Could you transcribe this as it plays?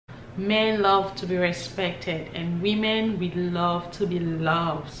men love to be respected and women, we love to be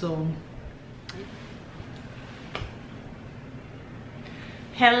loved. So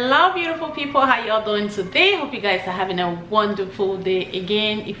hello beautiful people, how y'all doing today? Hope you guys are having a wonderful day.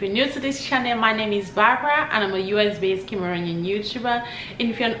 Again, if you're new to this channel, my name is Barbara and I'm a US based Cameroonian YouTuber. And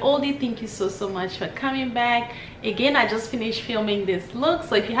if you're an oldie, thank you so much for coming back. Again, I just finished filming this look,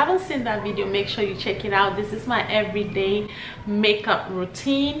 so if you haven't seen that video, make sure you check it out. This is my everyday makeup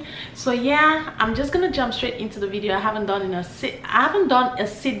routine. So yeah, I'm just gonna jump straight into the video. I haven't done a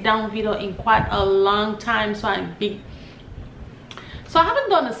sit down video in quite a long time, so I haven't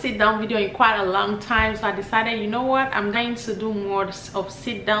done a sit down video in quite a long time, so I decided, you know what, I'm going to do more of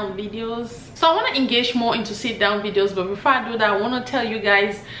sit down videos. So I want to engage more into sit down videos, but before I do that, I want to tell you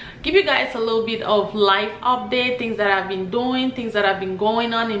guys, give you guys a little bit of life update, things that I've been doing, things that have been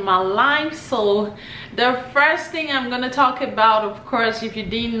going on in my life. So the first thing I'm going to talk about, of course, if you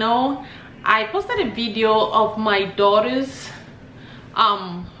didn't know, I posted a video of my daughter's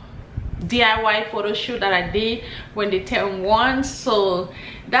DIY photo shoot that I did when they turned 1. So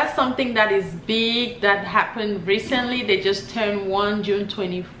that's something that is big that happened recently. They just turned 1 June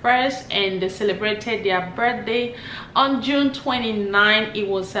 21st and they celebrated their birthday on June 29th. It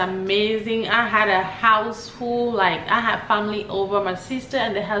was amazing. I had a house full, like I had family over. My sister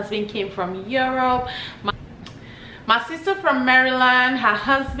and the husband came from Europe, my sister from Maryland, her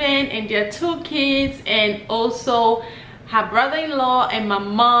husband and their 2 kids, and also her brother-in-law and my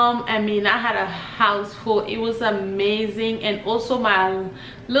mom. I mean, I had a house full. It was amazing. And also my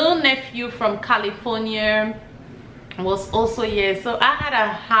little nephew from California was also here. So I had a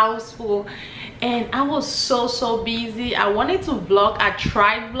house full and I was so busy. I wanted to vlog. I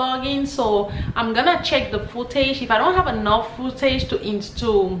tried vlogging, so I'm gonna check the footage. If I don't have enough footage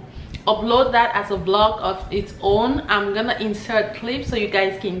to upload that as a vlog of its own, I'm gonna insert clips so you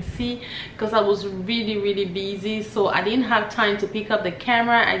guys can see, because I was really busy, so I didn't have time to pick up the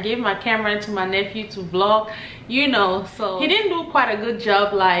camera. I gave my camera to my nephew to vlog, you know, so he didn't do quite a good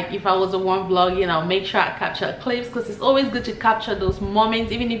job. Like if I was the one vlogging, I'll make sure I capture clips, because it's always good to capture those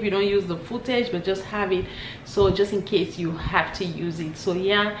moments, even if you don't use the footage, but just have it, so just in case you have to use it. So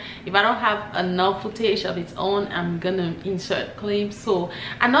yeah, if I don't have enough footage of its own, I'm gonna insert clips. So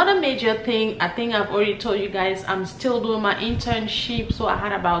another major thing, I think I've already told you guys, I'm still doing my internship. So I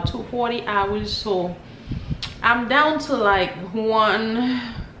had about 240 hours, so I'm down to like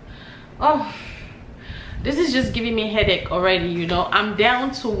this is just giving me a headache already, you know. I'm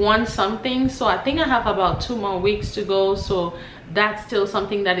down to 1 something, so I think I have about 2 more weeks to go. So that's still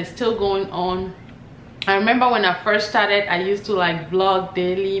something that is still going on. I remember when I first started, I used to like vlog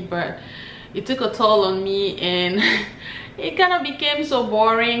daily, but it took a toll on me and it kind of became so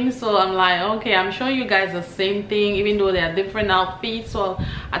boring. So I'm like, okay, I'm showing you guys the same thing, even though they are different outfits. So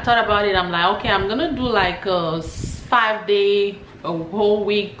I thought about it. I'm like, okay, I'm gonna do like a 5-day, a whole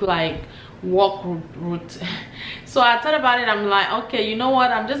week like walk route. So I thought about it. I'm like, okay, you know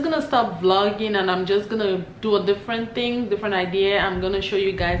what, I'm just gonna stop vlogging and I'm just gonna do a different thing, different idea. I'm gonna show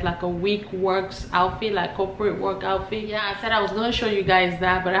you guys like a week works outfit, like corporate work outfit. Yeah, I said I was gonna show you guys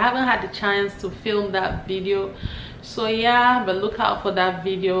that, but I haven't had the chance to film that video. So yeah, but look out for that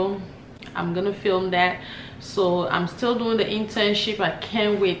video. I'm gonna film that. So I'm still doing the internship. I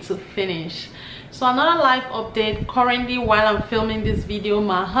can't wait to finish. So another life update, currently while I'm filming this video,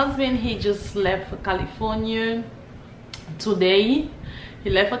 my husband, he just left for California today. He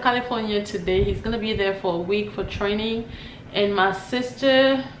left for California today. He's gonna be there for a week for training. And my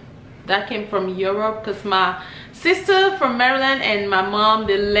sister that came from Europe, because my sister from Maryland and my mom,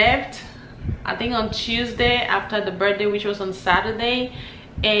 they left I think on Tuesday after the birthday, which was on Saturday.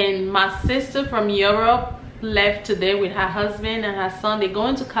 And my sister from Europe left today with her husband and her son. They're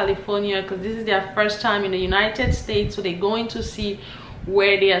going to California because this is their first time in the United States, so they're going to see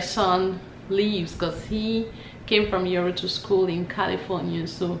where their son lives, because he came from Europe to school in California.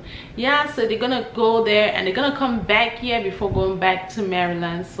 So yeah, so they're gonna go there and they're gonna come back here before going back to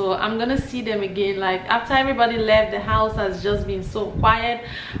Maryland. So I'm gonna see them again. Like after everybody left, the house has just been so quiet.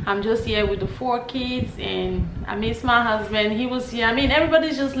 I'm just here with the 4 kids and I miss my husband. He was here. I mean,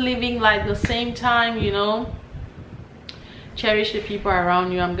 everybody's just living like the same time, you know. Cherish the people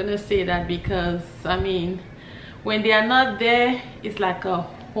around you. I'm gonna say that because I mean, when they are not there, it's like a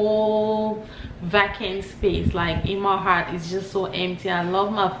whole vacant space. Like in my heart, it's just so empty. I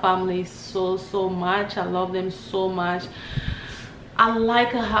love my family so much. I love them so much. I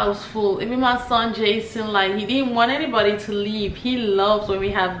like a house full. Even my son Jason, like he didn't want anybody to leave. He loves when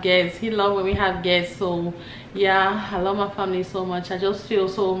we have guests. He loves when we have guests. So yeah, I love my family so much. I just feel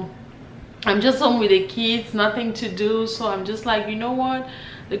so, I'm just home with the kids, nothing to do. So I'm just like, you know what,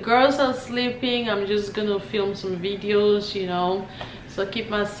 the girls are sleeping, I'm just gonna film some videos, you know, so keep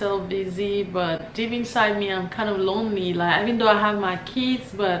myself busy. But deep inside me, I'm kind of lonely, like even though I have my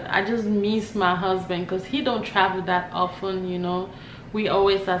kids, but I just miss my husband because he don't travel that often, you know. We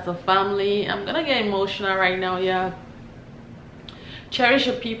always as a family. I'm gonna get emotional right now. Yeah, cherish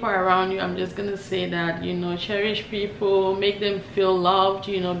the people around you. I'm just gonna say that, you know, cherish people, make them feel loved,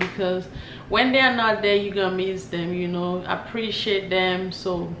 you know, because when they are not there, you're gonna miss them, you know. Appreciate them.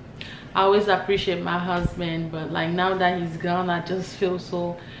 So I always appreciate my husband, but like now that he's gone, I just feel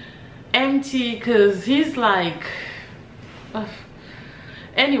so empty because he's like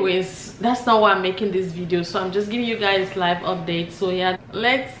anyways, that's not why I'm making this video. So I'm just giving you guys live updates. So yeah,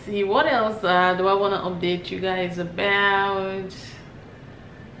 let's see what else do I want to update you guys about.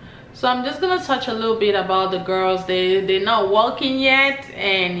 So I'm just gonna touch a little bit about the girls. They're not walking yet,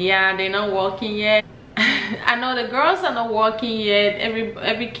 and yeah, they're not walking yet. I know the girls are not walking yet.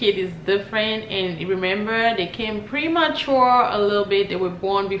 Every kid is different, and remember, they came premature a little bit. They were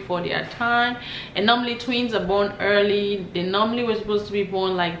born before their time, and normally twins are born early. They normally were supposed to be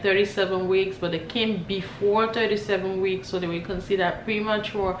born like 37 weeks, but they came before 37 weeks, so they were considered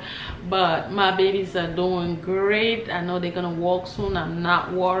premature. But my babies are doing great. I know they're gonna walk soon. I'm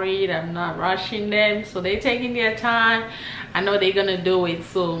not worried. I'm not rushing them, so they're taking their time. I know they're gonna do it.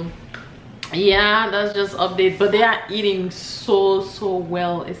 So yeah, that's just update. But they are eating so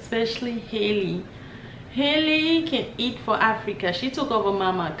well, especially Haley. Haley can eat for Africa. She took over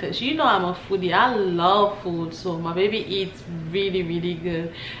mama because you know I'm a foodie. I love food, so my baby eats really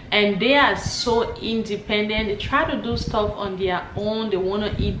good, and they are so independent. They try to do stuff on their own. They want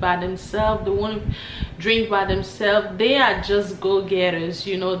to eat by themselves. They want to drink by themselves. They are just go-getters,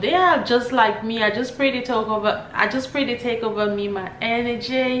 you know. They are just like me. I just pray they take over me, my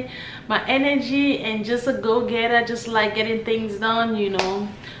energy, and just a go-getter, just like getting things done, you know.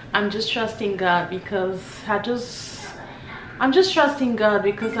 I'm just trusting God because I'm just trusting God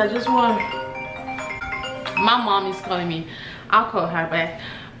because I just want. My mom is calling me. I'll call her back.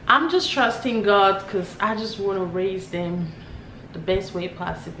 I'm just trusting God because I just want to raise them the best way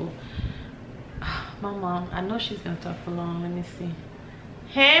possible. My mom, I know she's gonna talk for long. Let me see.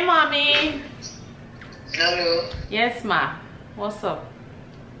 Hey, mommy. Hello. Yes, ma. What's up?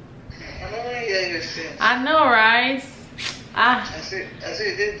 I don't hear you since. I know, right? I said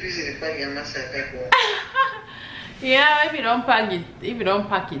you did busy to find your master. Yeah, if you don't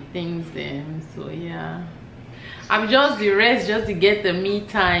pack it things then, so yeah. I'm just the rest just to get the me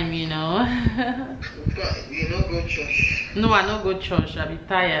time, you know. You know go church. No, I don't go church. I be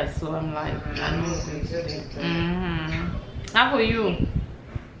tired, so I'm like I know go today. How about you?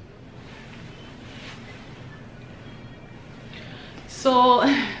 So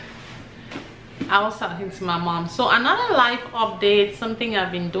I was talking to my mom. So another life update, something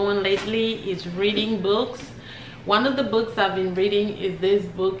I've been doing lately is reading books. One of the books I've been reading is this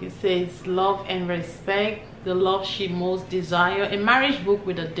book. It says Love and Respect, the Love She Most Desire, a marriage book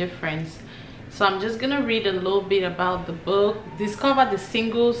with a difference. So I'm just gonna read a little bit about the book. Discover the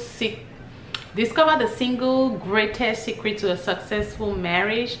single greatest secret to a successful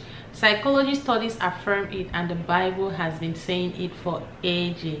marriage. Psychology studies affirm it, and the Bible has been saying it for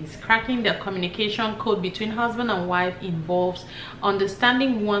ages. Cracking the communication code between husband and wife involves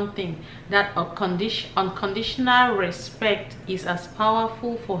understanding one thing, that unconditional respect is as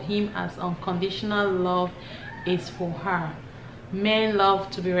powerful for him as unconditional love is for her. Men love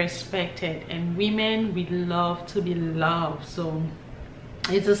to be respected, and women we love to be loved. So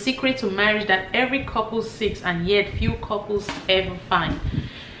it's a secret to marriage that every couple seeks, and yet few couples ever find.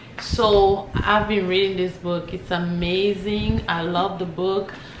 So I've been reading this book. It's amazing. I love the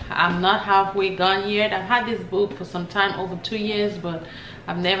book. I'm not halfway done yet. I've had this book for some time, over 2 years, but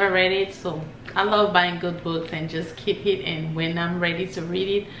I've never read it. So I love buying good books and just keep it, and when I'm ready to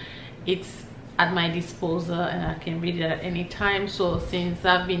read it, it's at my disposal and I can read it at any time. So since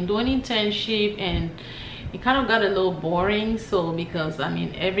I've been doing internship, and it kind of got a little boring, so because I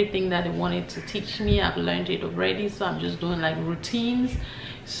mean everything that they wanted to teach me I've learned it already, so I'm just doing like routines.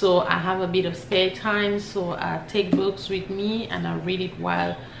 So I have a bit of spare time, so I take books with me and I read it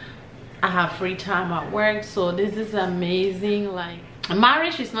while I have free time at work. So this is amazing. Like,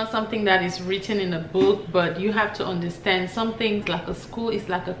 marriage is not something that is written in a book, but you have to understand something. Like a school is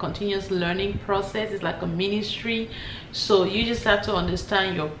like a continuous learning process. It's like a ministry. So you just have to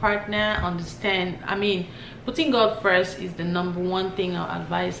understand your partner, understand, I mean, putting God first is the #1 thing I'll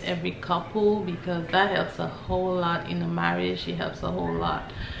advise every couple, because that helps a whole lot in a marriage. It helps a whole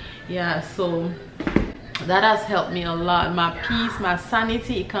lot. Yeah, so that has helped me a lot. My peace, my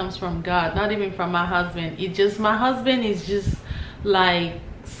sanity, it comes from God, not even from my husband. It just, my husband is just like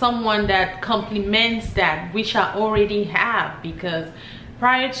someone that complements that which I already have. Because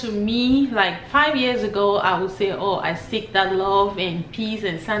prior to me, like 5 years ago, I would say, oh, I seek that love and peace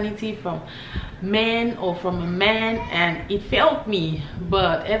and sanity from men or from a man, and it failed me.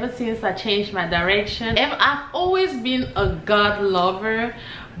 But ever since I changed my direction, I've always been a God lover,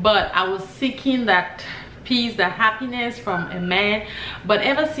 but I was seeking that peace, that happiness from a man. But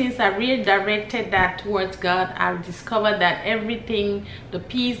ever since I redirected that towards God, I discovered that everything, the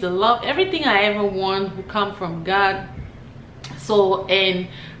peace, the love, everything I ever want will come from God. So, and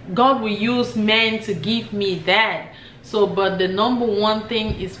God will use men to give me that. So, but the number one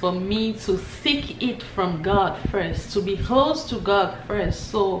thing is for me to seek it from God first, to be close to God first.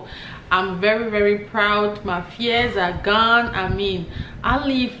 So I'm very, very proud. My fears are gone. I mean,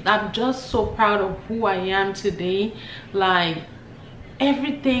 I'm just so proud of who I am today. Like,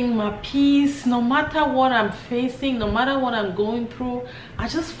 everything, my peace, no matter what I'm facing, no matter what I'm going through, I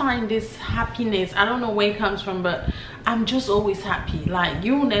just find this happiness. I don't know where it comes from, but I'm just always happy. Like,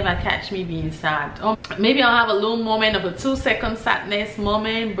 you'll never catch me being sad. Maybe I'll have a little moment of a 2-second sadness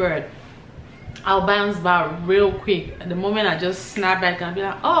moment, but I'll bounce back real quick. At the moment I just snap back and be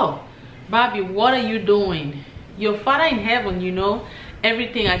like, oh, Bobby, what are you doing? Your Father in heaven, you know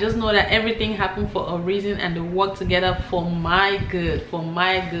everything. I just know that everything happened for a reason, and they work together for my good, for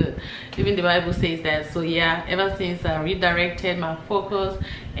my good. Even the Bible says that. So yeah, ever since I redirected my focus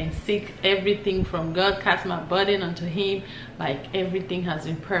and seek everything from God, cast my burden unto Him, like, everything has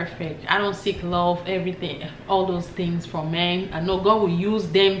been perfect. I don't seek love, everything, all those things from men. I know God will use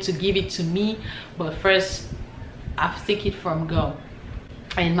them to give it to me, but first I seek it from God.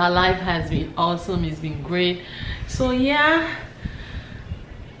 And my life has been awesome. It's been great. So yeah,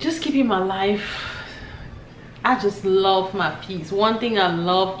 just keeping my life. I just love my peace. One thing I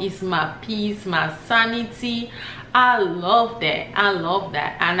love is my peace, my sanity. I love that. I love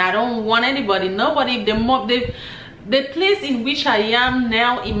that. And I don't want anybody, nobody, the place in which I am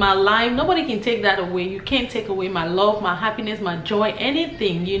now in my life, nobody can take that away. You can't take away my love, my happiness, my joy,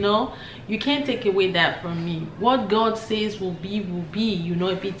 anything, you know. You can't take away that from me. What God says will be, you know.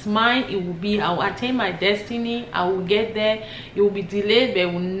 If it's mine, it will be. I will attain my destiny. I will get there. It will be delayed, but it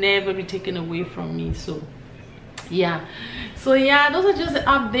will never be taken away from me. So yeah, those are just the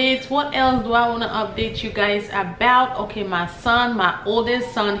updates. What else do I want to update you guys about? Okay, my son, my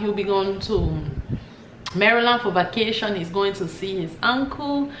oldest son, he'll be going to Maryland for vacation. He's going to see his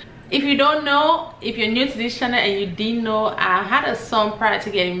uncle. If you don't know, if you're new to this channel and you didn't know, I had a son prior to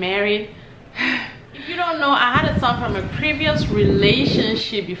getting married. If you don't know, I had a son from a previous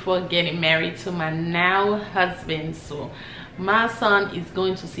relationship before getting married to my now husband. So my son is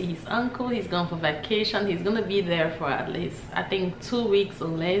going to see his uncle. He's going for vacation. He's going to be there for at least, I think, 2 weeks or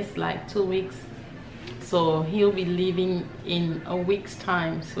less, like 2 weeks. So he'll be leaving in a week's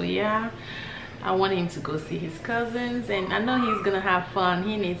time. So yeah, I want him to go see his cousins, and I know he's gonna have fun.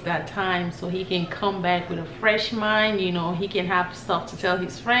 He needs that time so he can come back with a fresh mind, you know. He can have stuff to tell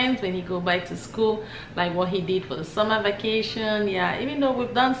his friends when he go back to school, like what he did for the summer vacation. Yeah, even though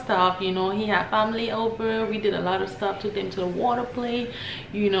we've done stuff, you know, he had family over, we did a lot of stuff, took them to the water play,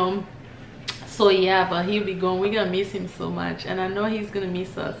 you know. So yeah, but he'll be going. We're gonna miss him so much, and I know he's gonna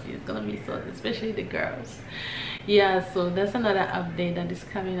miss us. He's gonna miss us, especially the girls. Yeah, so that's another update that is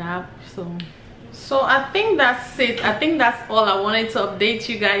coming up. So I think that's it. I think that's all I wanted to update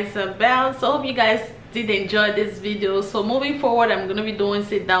you guys about. So I hope you guys did enjoy this video. So moving forward, I'm gonna be doing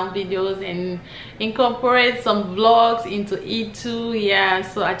sit down videos and incorporate some vlogs into it too. Yeah,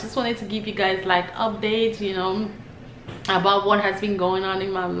 so I just wanted to give you guys like updates, you know, about what has been going on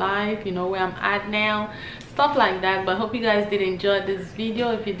in my life, you know, where I'm at now, stuff like that. But I hope you guys did enjoy this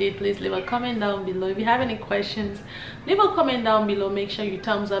video. If you did, please leave a comment down below. If you have any questions, leave a comment down below. Make sure you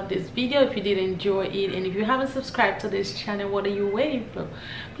thumbs up this video if you did enjoy it, and if you haven't subscribed to this channel, what are you waiting for?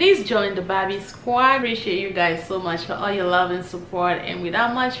 Please join the Barbie squad. Appreciate you guys so much for all your love and support, and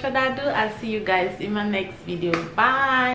without much further ado, I'll see you guys in my next video. Bye.